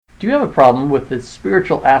Do you have a problem with the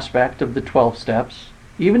spiritual aspect of the 12 steps?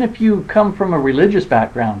 Even if you come from a religious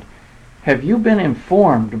background, have you been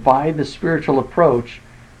informed by the spiritual approach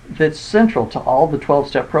that's central to all the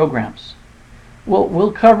 12-step programs? Well,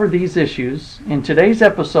 we'll cover these issues in today's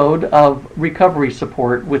episode of Recovery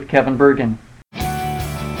Support with Kevin Bergen.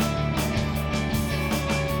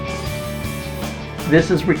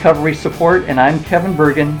 This is Recovery Support, and I'm Kevin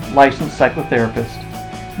Bergen, licensed psychotherapist.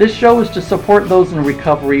 This show is to support those in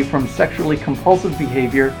recovery from sexually compulsive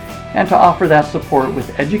behavior and to offer that support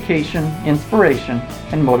with education, inspiration,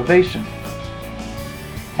 and motivation.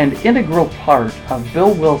 An integral part of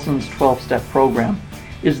Bill Wilson's 12-step program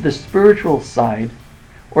is the spiritual side,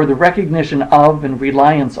 or the recognition of and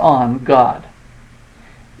reliance on God.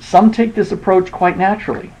 Some take this approach quite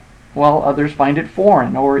naturally, while others find it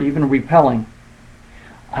foreign or even repelling.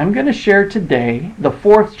 I'm going to share today the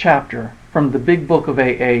 4th chapter from the Big Book of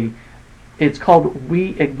AA. It's called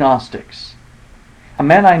We Agnostics. A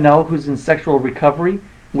man I know who's in sexual recovery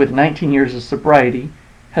with 19 years of sobriety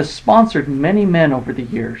has sponsored many men over the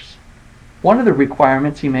years. One of the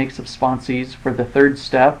requirements he makes of sponsees for the 3rd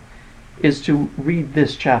step is to read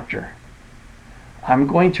this chapter. I'm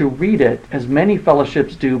going to read it as many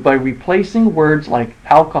fellowships do by replacing words like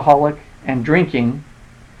alcoholic and drinking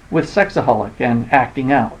with sexaholic and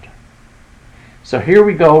acting out. So here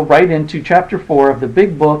we go right into chapter 4 of the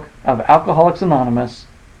Big Book of Alcoholics Anonymous,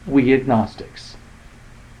 We Agnostics.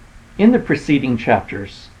 In the preceding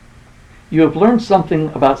chapters, you have learned something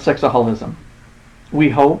about sexaholism. We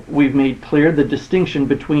hope we've made clear the distinction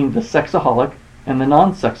between the sexaholic and the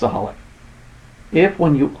non-sexaholic. If,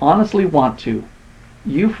 when you honestly want to,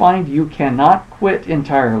 you find you cannot quit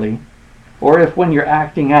entirely, or if when you're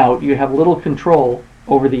acting out you have little control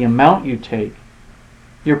over the amount you take,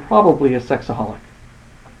 you're probably a sexaholic.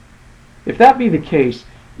 If that be the case,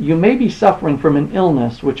 you may be suffering from an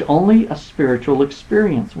illness which only a spiritual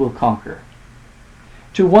experience will conquer.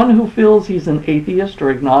 To one who feels he's an atheist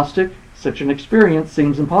or agnostic, such an experience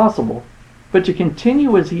seems impossible, but to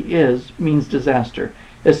continue as he is means disaster,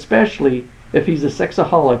 especially if he's a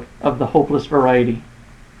sexaholic of the hopeless variety.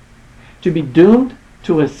 To be doomed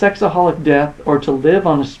to a sexaholic death or to live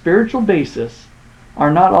on a spiritual basis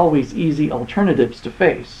are not always easy alternatives to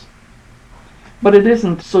face. But it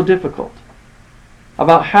isn't so difficult.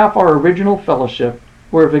 About half our original fellowship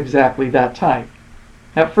were of exactly that type.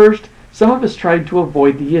 At first, some of us tried to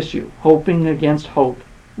avoid the issue, hoping against hope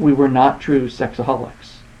we were not true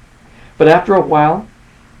sexaholics. But after a while,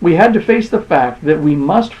 we had to face the fact that we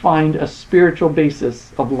must find a spiritual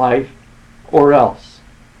basis of life or else.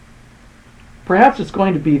 Perhaps it's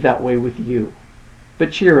going to be that way with you.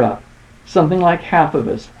 But cheer up. Something like half of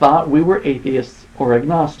us thought we were atheists or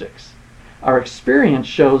agnostics. Our experience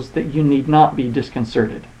shows that you need not be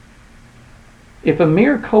disconcerted. If a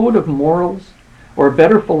mere code of morals or a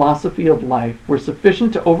better philosophy of life were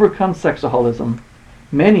sufficient to overcome sexaholism,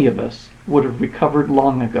 many of us would have recovered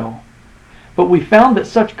long ago. But we found that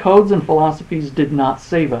such codes and philosophies did not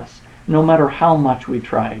save us, no matter how much we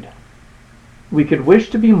tried. We could wish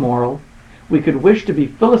to be moral, we could wish to be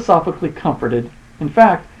philosophically comforted. In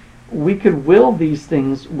fact, we could will these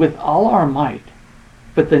things with all our might,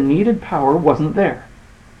 but the needed power wasn't there.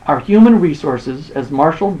 Our human resources, as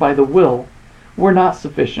marshaled by the will, were not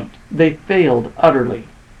sufficient. They failed utterly.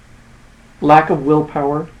 Lack of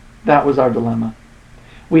willpower, that was our dilemma.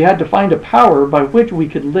 We had to find a power by which we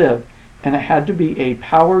could live, and it had to be a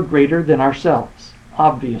power greater than ourselves,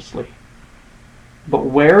 obviously. But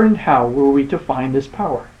where and how were we to find this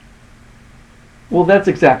power? Well, that's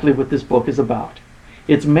exactly what this book is about.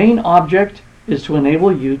 Its main object is to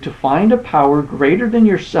enable you to find a power greater than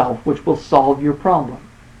yourself which will solve your problem.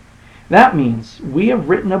 That means we have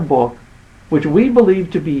written a book which we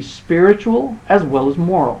believe to be spiritual as well as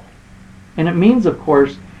moral. And it means, of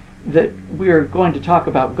course, that we are going to talk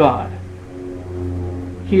about God.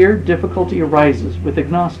 Here, difficulty arises with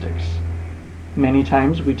agnostics. Many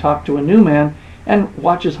times we talk to a new man and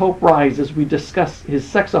watch his hope rise as we discuss his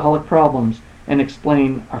sexaholic problems and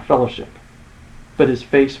explain our fellowship. But his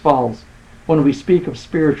face falls when we speak of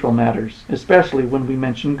spiritual matters, especially when we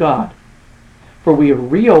mention God. For we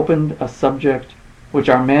have reopened a subject which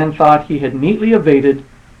our man thought he had neatly evaded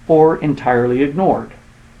or entirely ignored.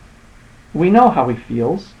 We know how he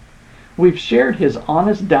feels. We've shared his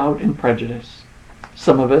honest doubt and prejudice.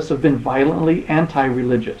 Some of us have been violently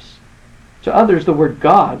anti-religious. To others, the word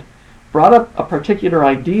God brought up a particular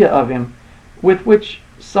idea of him with which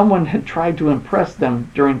someone had tried to impress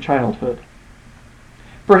them during childhood.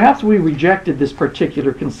 Perhaps we rejected this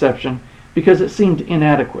particular conception because it seemed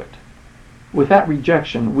inadequate. With that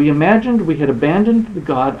rejection, we imagined we had abandoned the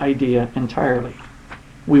God idea entirely.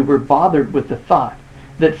 We were bothered with the thought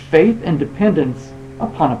that faith and dependence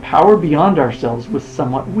upon a power beyond ourselves was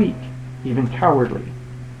somewhat weak, even cowardly.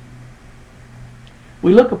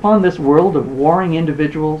 We look upon this world of warring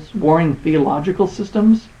individuals, warring theological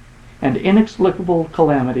systems, and inexplicable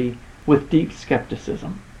calamity with deep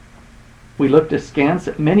skepticism. We looked askance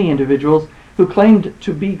at many individuals who claimed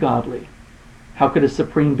to be godly. How could a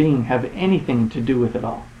supreme being have anything to do with it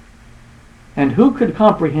all? And who could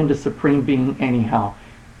comprehend a supreme being anyhow?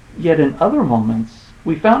 Yet in other moments,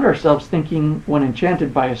 we found ourselves thinking, when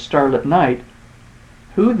enchanted by a starlit night,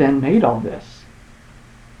 who then made all this?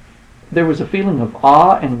 There was a feeling of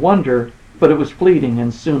awe and wonder, but it was fleeting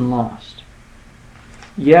and soon lost.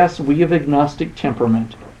 Yes, we of agnostic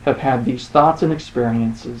temperament have had these thoughts and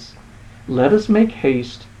experiences. Let us make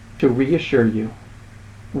haste to reassure you.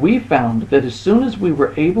 We found that as soon as we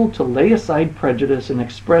were able to lay aside prejudice and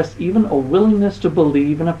express even a willingness to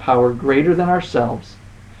believe in a power greater than ourselves,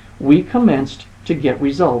 we commenced to get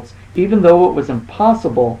results, even though it was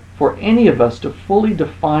impossible for any of us to fully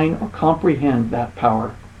define or comprehend that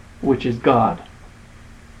power, which is God.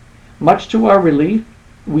 Much to our relief,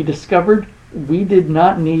 we discovered we did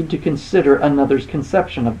not need to consider another's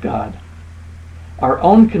conception of God. Our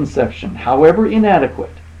own conception, however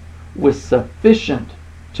inadequate, was sufficient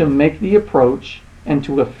to make the approach and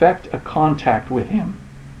to effect a contact with Him.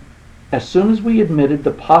 As soon as we admitted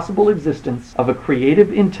the possible existence of a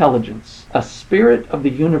creative intelligence, a spirit of the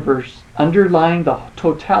universe underlying the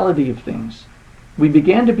totality of things, we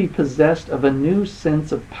began to be possessed of a new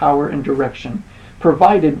sense of power and direction,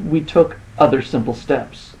 provided we took other simple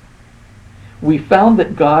steps. We found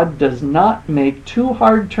that God does not make too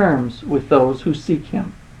hard terms with those who seek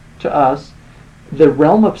Him. To us, the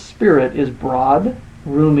realm of spirit is broad,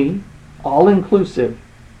 roomy, all-inclusive,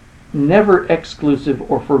 never exclusive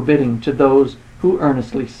or forbidding to those who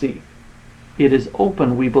earnestly seek. It is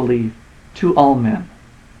open, we believe, to all men.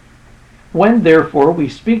 When, therefore, we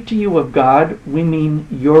speak to you of God, we mean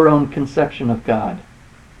your own conception of God.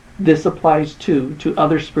 This applies, too, to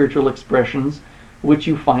other spiritual expressions which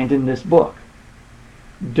you find in this book.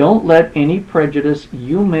 Don't let any prejudice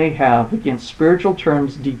you may have against spiritual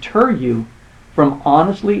terms deter you from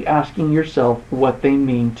honestly asking yourself what they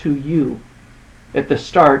mean to you. At the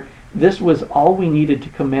start, this was all we needed to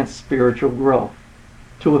commence spiritual growth,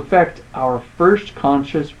 to effect our first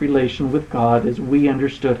conscious relation with God as we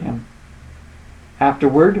understood Him.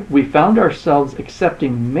 Afterward, we found ourselves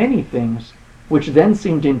accepting many things which then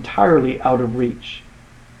seemed entirely out of reach.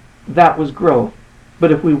 That was growth,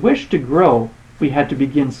 but if we wished to grow, we had to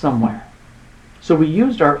begin somewhere. So we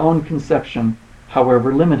used our own conception,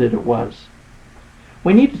 however limited it was.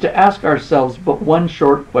 We needed to ask ourselves but one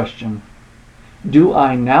short question. Do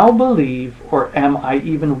I now believe, or am I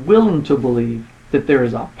even willing to believe, that there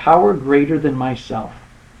is a power greater than myself?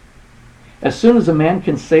 As soon as a man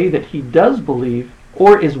can say that he does believe,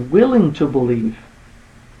 or is willing to believe,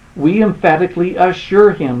 we emphatically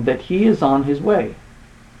assure him that he is on his way.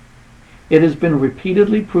 It has been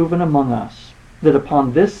repeatedly proven among us that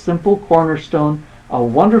upon this simple cornerstone a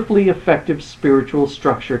wonderfully effective spiritual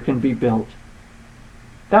structure can be built.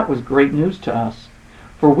 That was great news to us,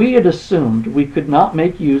 for we had assumed we could not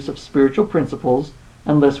make use of spiritual principles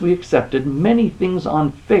unless we accepted many things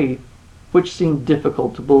on faith which seemed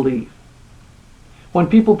difficult to believe. When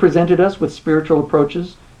people presented us with spiritual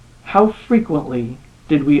approaches, how frequently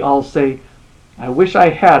did we all say, "I wish I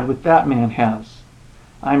had what that man has.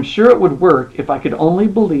 I'm sure it would work if I could only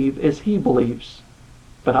believe as he believes.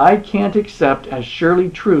 But I can't accept as surely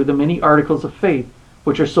true the many articles of faith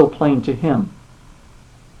which are so plain to him."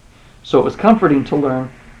 So it was comforting to learn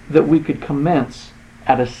that we could commence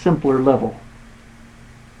at a simpler level.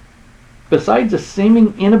 Besides a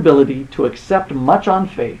seeming inability to accept much on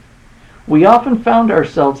faith, we often found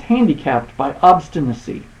ourselves handicapped by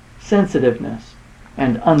obstinacy, sensitiveness,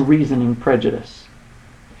 and unreasoning prejudice.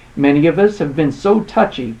 Many of us have been so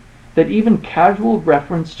touchy that even casual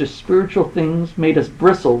reference to spiritual things made us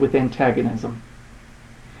bristle with antagonism.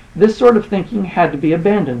 This sort of thinking had to be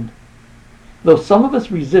abandoned. Though some of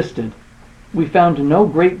us resisted, we found no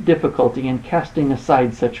great difficulty in casting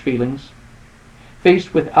aside such feelings.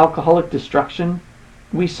 Faced with alcoholic destruction,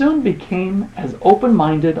 we soon became as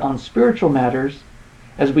open-minded on spiritual matters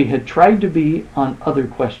as we had tried to be on other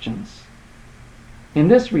questions. In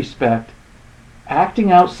this respect,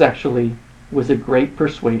 acting out sexually was a great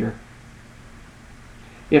persuader.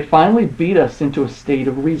 It finally beat us into a state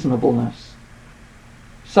of reasonableness.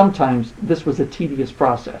 Sometimes this was a tedious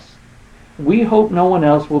process. We hope no one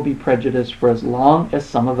else will be prejudiced for as long as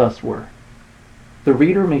some of us were. The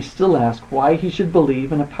reader may still ask why he should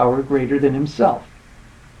believe in a power greater than himself.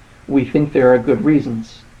 We think there are good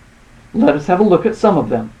reasons. Let us have a look at some of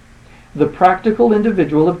them. The practical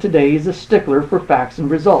individual of today is a stickler for facts and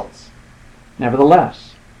results.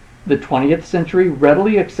 Nevertheless, the 20th century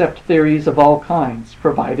readily accept theories of all kinds,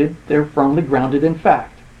 provided they're firmly grounded in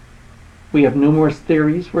fact. We have numerous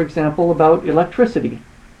theories, for example, about electricity.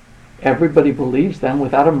 Everybody believes them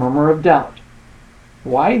without a murmur of doubt.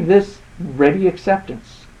 Why this ready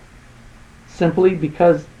acceptance? Simply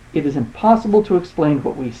because it is impossible to explain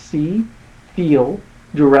what we see, feel,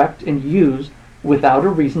 direct, and use without a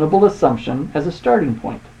reasonable assumption as a starting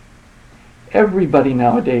point. Everybody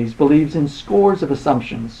nowadays believes in scores of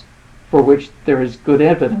assumptions for which there is good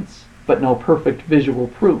evidence, but no perfect visual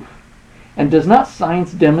proof. And does not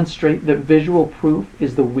science demonstrate that visual proof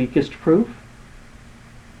is the weakest proof?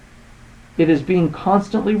 It is being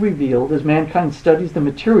constantly revealed as mankind studies the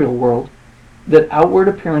material world that outward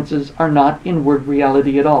appearances are not inward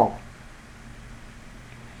reality at all.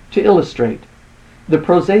 To illustrate, the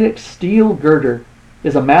prosaic steel girder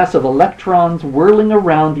is a mass of electrons whirling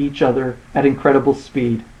around each other at incredible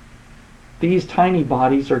speed. These tiny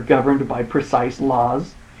bodies are governed by precise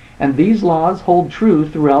laws, and these laws hold true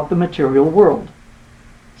throughout the material world.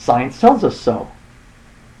 Science tells us so.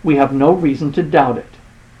 We have no reason to doubt it.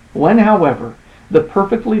 When, however, the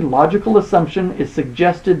perfectly logical assumption is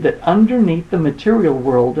suggested that underneath the material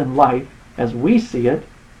world and life, as we see it,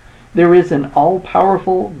 there is an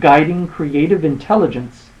all-powerful, guiding, creative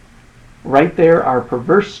intelligence, right there our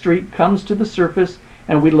perverse streak comes to the surface,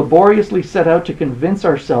 and we laboriously set out to convince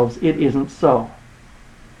ourselves it isn't so.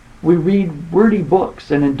 We read wordy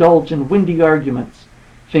books and indulge in windy arguments,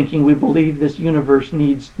 thinking we believe this universe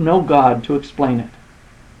needs no God to explain it.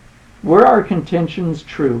 Were our contentions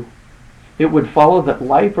true, it would follow that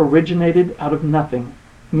life originated out of nothing,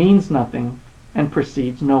 means nothing, and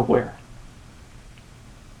proceeds nowhere.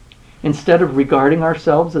 Instead of regarding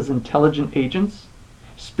ourselves as intelligent agents,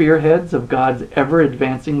 spearheads of God's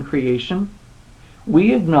ever-advancing creation,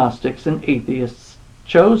 we agnostics and atheists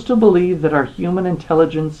chose to believe that our human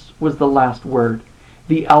intelligence was the last word,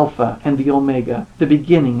 the Alpha and the Omega, the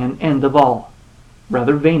beginning and end of all.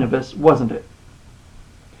 Rather vain of us, wasn't it?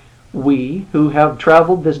 We, who have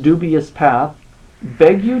traveled this dubious path,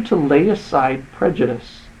 beg you to lay aside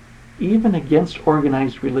prejudice, even against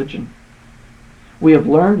organized religion. We have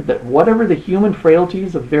learned that whatever the human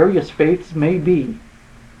frailties of various faiths may be,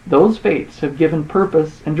 those faiths have given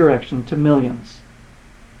purpose and direction to millions.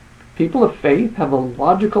 People of faith have a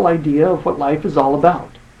logical idea of what life is all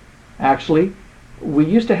about. Actually, we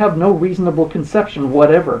used to have no reasonable conception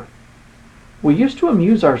whatever. We used to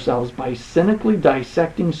amuse ourselves by cynically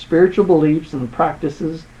dissecting spiritual beliefs and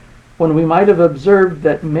practices when we might have observed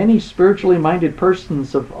that many spiritually minded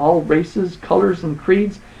persons of all races, colors, and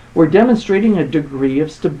creeds were demonstrating a degree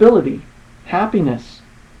of stability, happiness,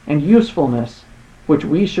 and usefulness which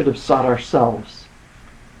we should have sought ourselves.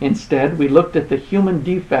 Instead, we looked at the human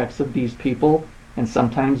defects of these people and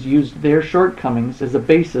sometimes used their shortcomings as a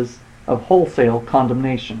basis of wholesale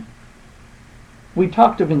condemnation. We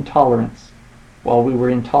talked of intolerance while we were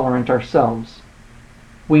intolerant ourselves.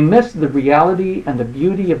 We missed the reality and the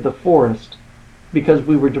beauty of the forest because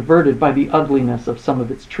we were diverted by the ugliness of some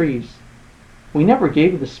of its trees. We never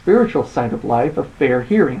gave the spiritual side of life a fair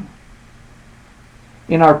hearing.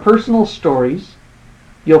 In our personal stories,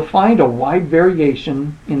 you'll find a wide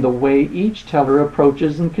variation in the way each teller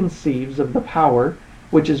approaches and conceives of the power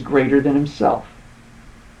which is greater than himself.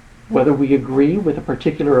 Whether we agree with a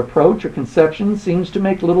particular approach or conception seems to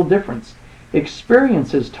make little difference.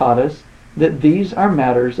 Experience has taught us that these are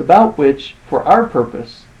matters about which, for our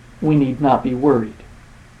purpose, we need not be worried.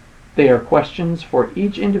 They are questions for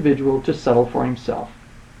each individual to settle for himself.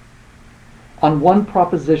 On one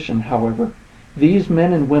proposition, however, these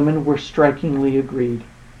men and women were strikingly agreed.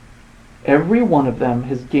 Every one of them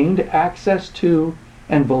has gained access to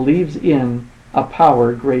and believes in a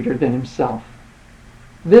power greater than himself.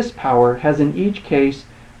 This power has in each case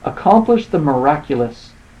accomplished the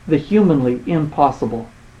miraculous, the humanly impossible.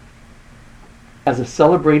 As a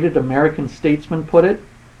celebrated American statesman put it,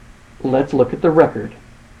 let's look at the record.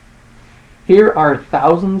 Here are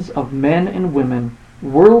thousands of men and women,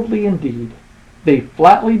 worldly indeed. They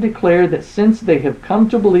flatly declare that since they have come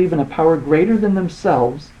to believe in a power greater than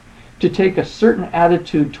themselves, to take a certain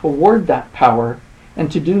attitude toward that power,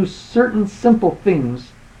 and to do certain simple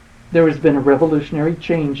things, there has been a revolutionary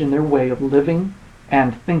change in their way of living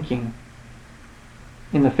and thinking.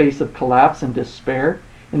 In the face of collapse and despair,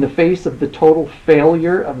 in the face of the total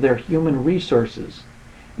failure of their human resources,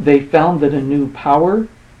 they found that a new power,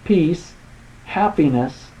 peace,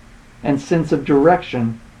 happiness, and sense of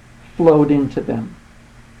direction flowed into them.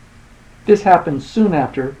 This happened soon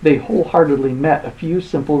after they wholeheartedly met a few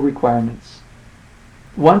simple requirements.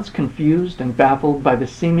 Once confused and baffled by the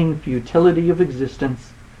seeming futility of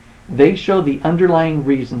existence, they show the underlying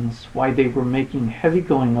reasons why they were making heavy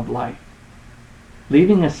going of life.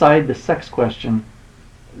 Leaving aside the sex question,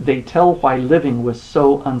 they tell why living was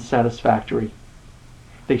so unsatisfactory.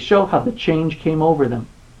 They show how the change came over them.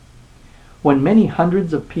 When many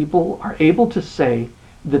hundreds of people are able to say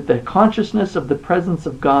that the consciousness of the presence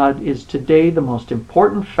of God is today the most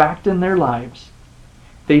important fact in their lives,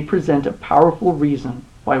 they present a powerful reason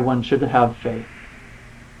why one should have faith.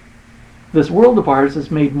 This world of ours has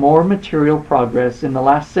made more material progress in the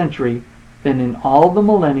last century than in all the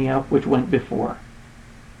millennia which went before.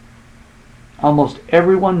 Almost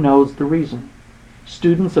everyone knows the reason.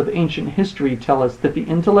 Students of ancient history tell us that the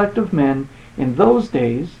intellect of men in those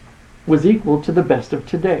days was equal to the best of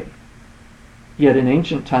today. Yet in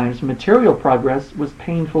ancient times, material progress was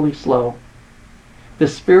painfully slow. The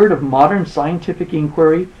spirit of modern scientific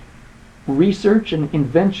inquiry, research, and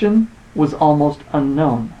invention was almost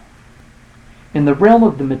unknown. In the realm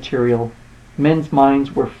of the material, men's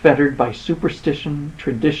minds were fettered by superstition,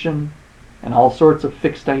 tradition, and all sorts of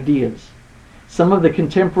fixed ideas. Some of the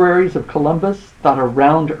contemporaries of Columbus thought a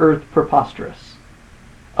round earth preposterous.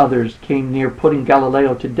 Others came near putting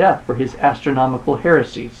Galileo to death for his astronomical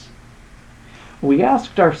heresies. We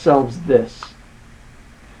asked ourselves this: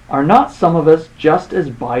 are not some of us just as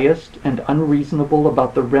biased and unreasonable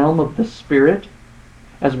about the realm of the spirit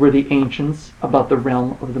as were the ancients about the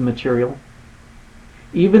realm of the material?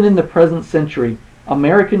 Even in the present century,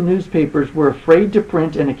 American newspapers were afraid to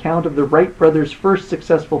print an account of the Wright brothers' first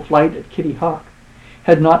successful flight at Kitty Hawk.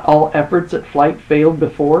 Had not all efforts at flight failed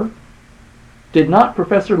before? Did not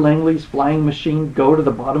Professor Langley's flying machine go to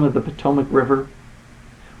the bottom of the Potomac River?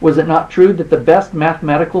 Was it not true that the best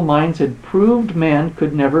mathematical minds had proved man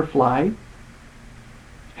could never fly?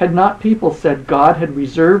 Had not people said God had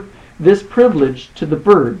reserved this privilege to the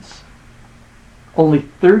birds? Only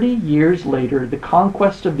 30 years later, the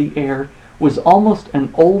conquest of the air was almost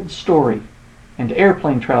an old story, and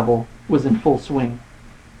airplane travel was in full swing.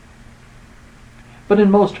 But in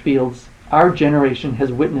most fields, our generation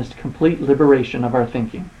has witnessed complete liberation of our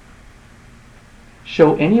thinking.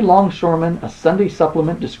 Show any longshoreman a Sunday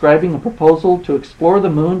supplement describing a proposal to explore the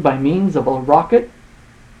moon by means of a rocket,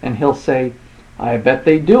 and he'll say, "I bet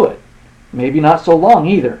they'd do it. Maybe not so long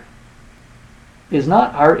either." Is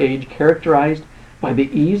not our age characterized by the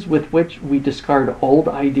ease with which we discard old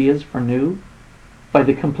ideas for new? By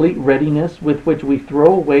the complete readiness with which we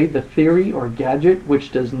throw away the theory or gadget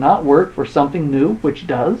which does not work for something new which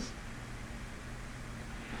does?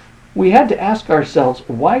 We had to ask ourselves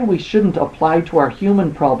why we shouldn't apply to our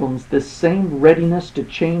human problems this same readiness to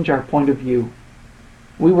change our point of view.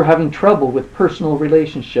 We were having trouble with personal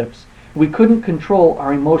relationships. We couldn't control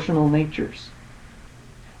our emotional natures.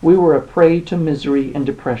 We were a prey to misery and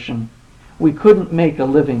depression. We couldn't make a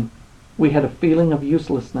living. We had a feeling of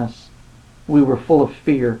uselessness. We were full of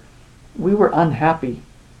fear. We were unhappy.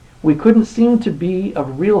 We couldn't seem to be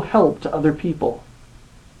of real help to other people.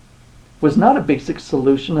 Was not a basic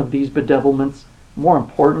solution of these bedevilments more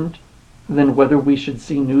important than whether we should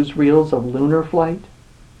see newsreels of lunar flight?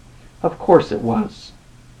 Of course it was.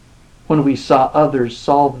 When we saw others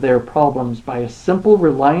solve their problems by a simple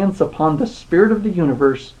reliance upon the spirit of the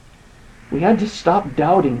universe, we had to stop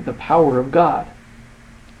doubting the power of God.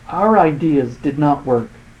 Our ideas did not work,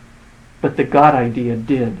 but the God idea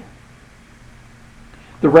did.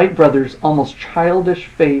 The Wright brothers' almost childish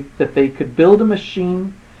faith that they could build a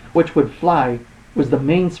machine which would fly was the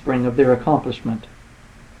mainspring of their accomplishment.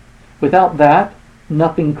 Without that,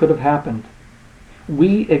 nothing could have happened.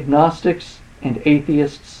 We agnostics and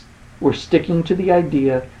atheists were sticking to the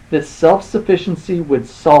idea that self-sufficiency would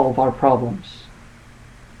solve our problems.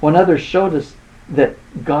 When others showed us that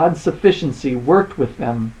God's sufficiency worked with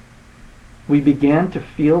them, we began to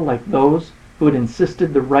feel like those who had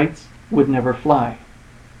insisted the Wrights would never fly.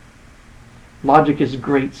 Logic is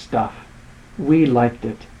great stuff. We liked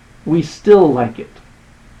it. We still like it.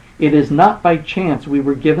 It is not by chance we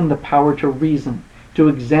were given the power to reason, to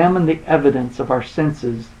examine the evidence of our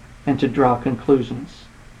senses, and to draw conclusions.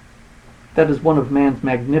 That is one of man's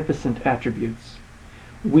magnificent attributes.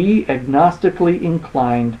 We, agnostically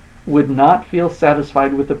inclined, would not feel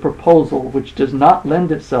satisfied with a proposal which does not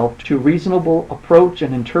lend itself to reasonable approach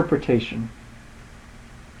and interpretation.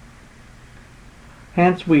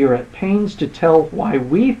 Hence we are at pains to tell why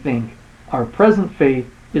we think our present faith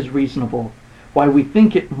is reasonable, why we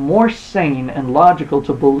think it more sane and logical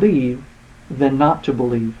to believe than not to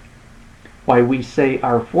believe. Why we say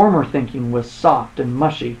our former thinking was soft and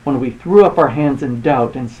mushy when we threw up our hands in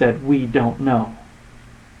doubt and said we don't know.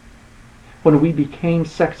 When we became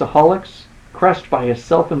sexaholics, crushed by a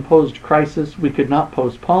self-imposed crisis we could not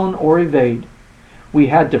postpone or evade, we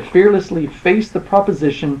had to fearlessly face the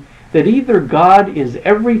proposition that either God is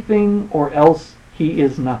everything or else he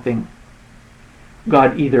is nothing.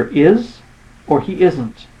 God either is or he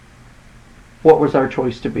isn't. What was our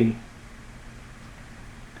choice to be?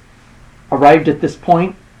 Arrived at this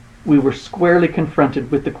point, we were squarely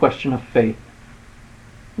confronted with the question of faith.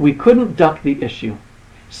 We couldn't duck the issue.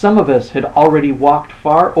 Some of us had already walked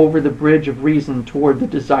far over the bridge of reason toward the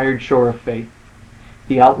desired shore of faith.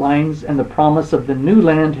 The outlines and the promise of the new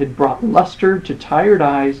land had brought luster to tired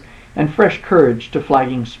eyes and fresh courage to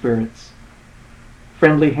flagging spirits.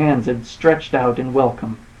 Friendly hands had stretched out in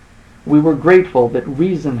welcome. We were grateful that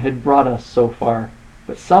reason had brought us so far,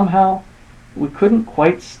 but somehow we couldn't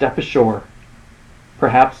quite step ashore.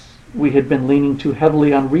 Perhaps we had been leaning too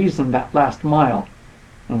heavily on reason that last mile,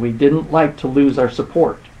 and we didn't like to lose our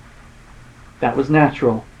support. That was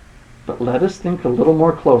natural, but let us think a little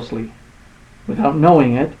more closely. Without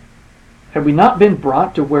knowing it, had we not been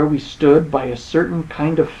brought to where we stood by a certain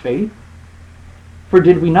kind of faith? For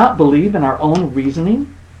did we not believe in our own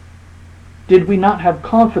reasoning? Did we not have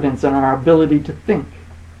confidence in our ability to think?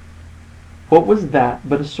 What was that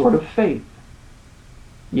but a sort of faith?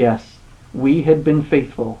 Yes, we had been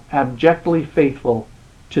faithful, abjectly faithful,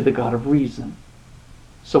 to the God of reason.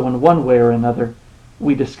 So in one way or another,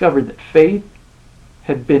 we discovered that faith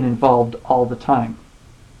had been involved all the time.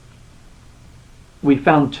 We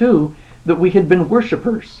found, too, that we had been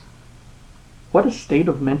worshipers. What a state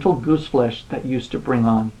of mental gooseflesh that used to bring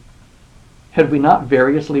on. Had we not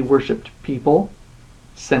variously worshipped people,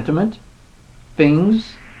 sentiment,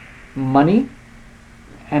 things, money,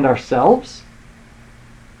 and ourselves?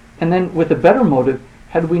 And then, with a better motive,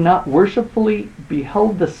 had we not worshipfully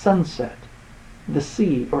beheld the sunset, the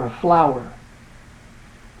sea, or a flower?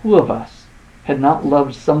 Who of us had not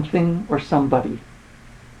loved something or somebody?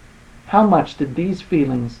 How much did these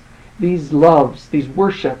feelings, these loves, these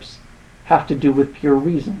worships have to do with pure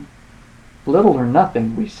reason? Little or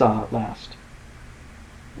nothing, we saw at last.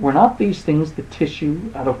 Were not these things the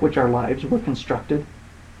tissue out of which our lives were constructed?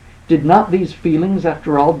 Did not these feelings,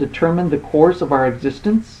 after all, determine the course of our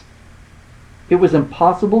existence? It was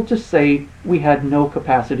impossible to say we had no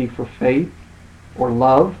capacity for faith, or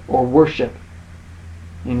love, or worship.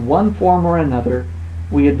 In one form or another,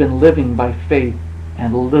 we had been living by faith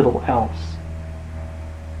and little else.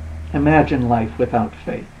 Imagine life without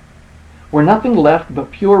faith. Were nothing left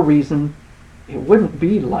but pure reason, it wouldn't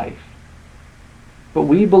be life. But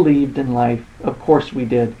we believed in life, of course we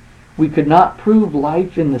did. We could not prove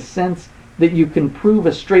life in the sense that you can prove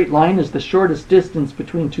a straight line is the shortest distance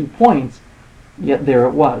between 2 points, yet there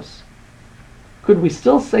it was. Could we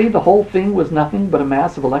still say the whole thing was nothing but a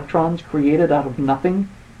mass of electrons created out of nothing,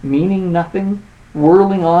 meaning nothing,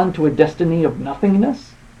 whirling on to a destiny of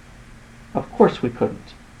nothingness? Of course we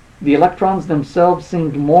couldn't. The electrons themselves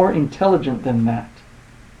seemed more intelligent than that.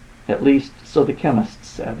 At least, so the chemists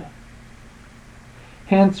said.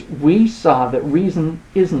 Hence, we saw that reason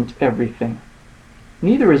isn't everything.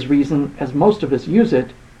 Neither is reason, as most of us use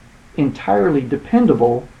it, entirely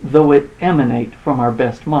dependable, though it emanate from our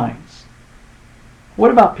best minds.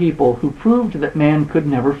 What about people who proved that man could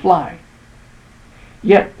never fly?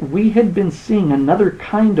 Yet we had been seeing another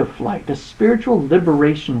kind of flight, a spiritual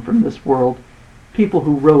liberation from this world, people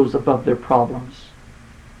who rose above their problems.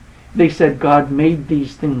 They said God made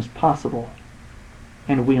these things possible,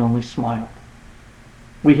 and we only smiled.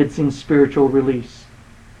 We had seen spiritual release,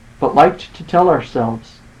 but liked to tell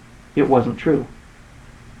ourselves it wasn't true.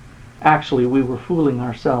 Actually, we were fooling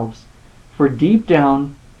ourselves, for deep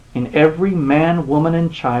down in every man, woman,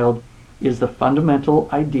 and child is the fundamental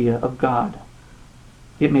idea of God.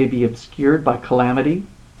 It may be obscured by calamity,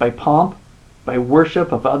 by pomp, by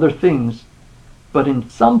worship of other things, but in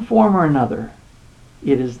some form or another,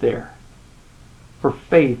 it is there. For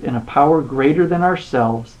faith in a power greater than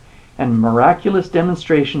ourselves and miraculous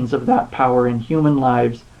demonstrations of that power in human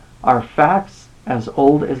lives are facts as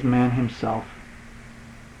old as man himself.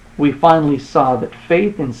 We finally saw that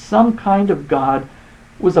faith in some kind of God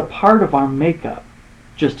was a part of our makeup,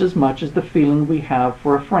 just as much as the feeling we have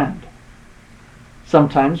for a friend.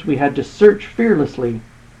 Sometimes we had to search fearlessly,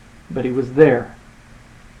 but he was there.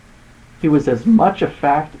 He was as much a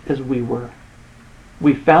fact as we were.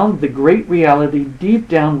 We found the great reality deep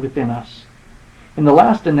down within us. In the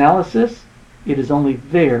last analysis, it is only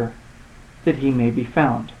there that he may be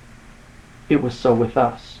found. It was so with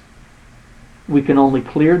us. We can only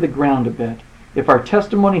clear the ground a bit, if our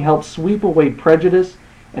testimony helps sweep away prejudice,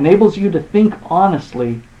 enables you to think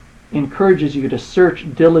honestly, encourages you to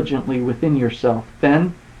search diligently within yourself,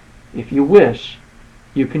 then, if you wish,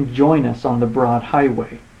 you can join us on the broad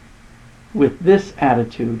highway. With this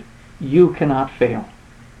attitude, you cannot fail.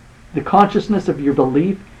 The consciousness of your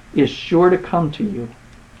belief is sure to come to you.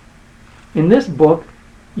 In this book,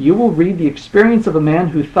 you will read the experience of a man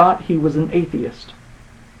who thought he was an atheist.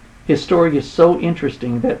 His story is so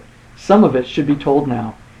interesting that some of it should be told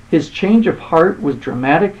now. His change of heart was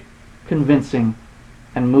dramatic, convincing,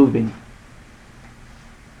 and moving.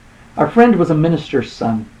 Our friend was a minister's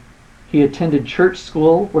son. He attended church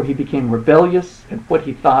school where he became rebellious at what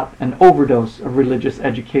he thought an overdose of religious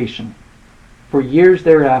education. For years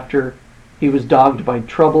thereafter, he was dogged by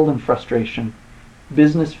trouble and frustration,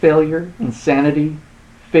 business failure, insanity,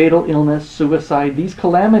 fatal illness, suicide. These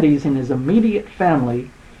calamities in his immediate family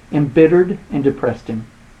embittered and depressed him.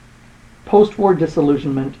 Post-war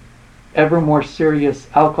disillusionment, ever more serious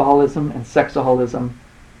alcoholism and sexaholism,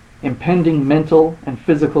 impending mental and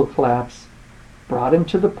physical collapse brought him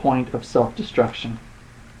to the point of self-destruction.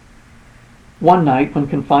 One night, when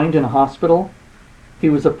confined in a hospital, he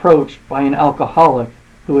was approached by an alcoholic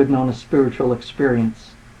who had known a spiritual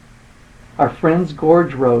experience. Our friend's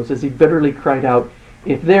gorge rose as he bitterly cried out,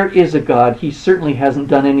 "If there is a God, he certainly hasn't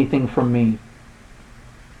done anything for me."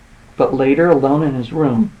 But later, alone in his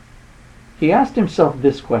room, he asked himself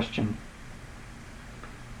this question: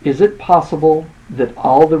 is it possible that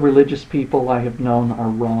all the religious people I have known are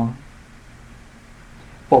wrong?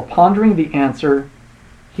 While pondering the answer,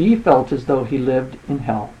 he felt as though he lived in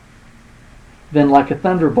hell. Then, like a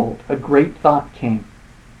thunderbolt, a great thought came.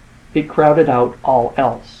 It crowded out all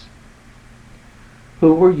else.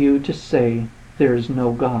 Who were you to say there is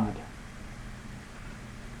no God?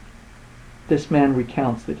 This man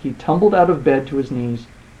recounts that he tumbled out of bed to his knees.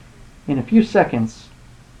 In a few seconds,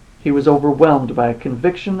 he was overwhelmed by a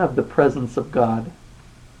conviction of the presence of God.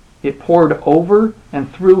 It poured over and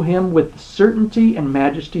through him with the certainty and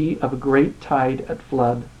majesty of a great tide at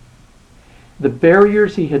flood. The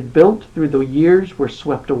barriers he had built through the years were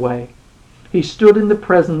swept away. He stood in the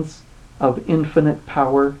presence of infinite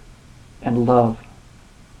power and love.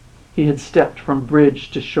 He had stepped from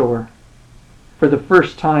bridge to shore. For the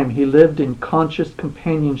first time, he lived in conscious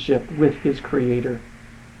companionship with his Creator.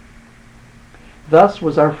 Thus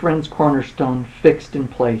was our friend's cornerstone fixed in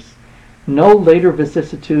place. No later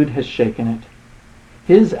vicissitude has shaken it.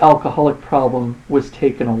 His alcoholic problem was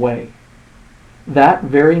taken away. That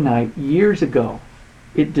very night, years ago,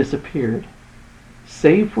 it disappeared.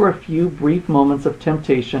 Save for a few brief moments of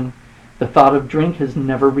temptation, the thought of drink has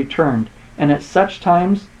never returned, and at such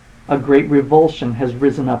times, a great revulsion has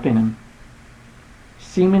risen up in him.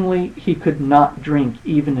 Seemingly, he could not drink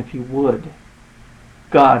even if he would.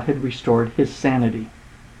 God had restored his sanity.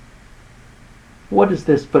 What is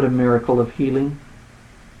this but a miracle of healing?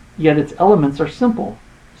 Yet its elements are simple.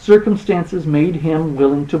 Circumstances made him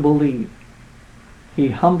willing to believe. He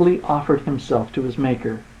humbly offered himself to his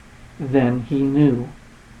Maker. Then he knew.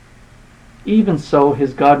 Even so,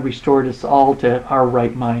 his God restored us all to our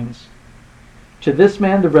right minds. To this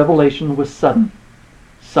man, the revelation was sudden.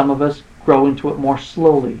 Some of us grow into it more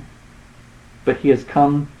slowly. But he has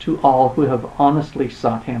come to all who have honestly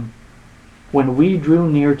sought him. When we drew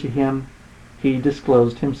near to him, he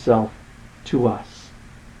disclosed himself to us.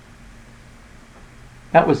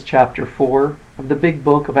 That was chapter 4 of the big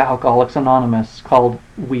book of Alcoholics Anonymous called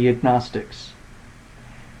We Agnostics.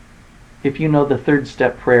 If you know the third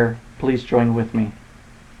step prayer, please join with me.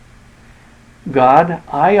 God,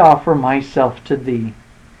 I offer myself to thee,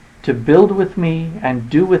 to build with me and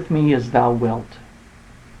do with me as thou wilt.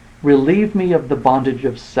 Relieve me of the bondage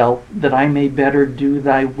of self, that I may better do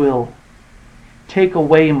thy will. Take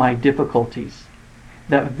away my difficulties,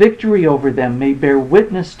 that victory over them may bear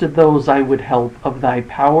witness to those I would help of thy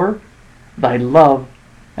power, thy love,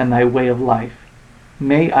 and thy way of life.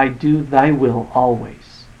 May I do thy will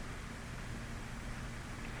always.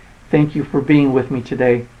 Thank you for being with me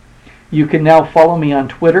today. You can now follow me on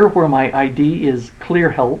Twitter, where my ID is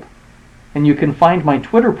ClearHelp, and you can find my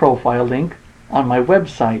Twitter profile link on my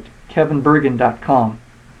website, kevinbergen.com.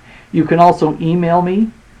 You can also email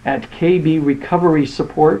me at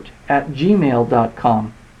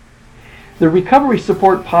kbrecoverysupport@gmail.com. The Recovery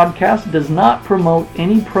Support Podcast does not promote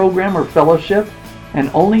any program or fellowship and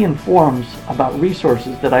only informs about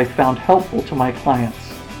resources that I found helpful to my clients.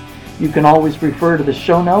 You can always refer to the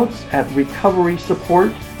show notes at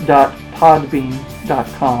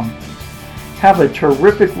recoverysupport.podbean.com. Have a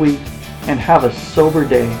terrific week and have a sober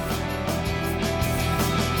day.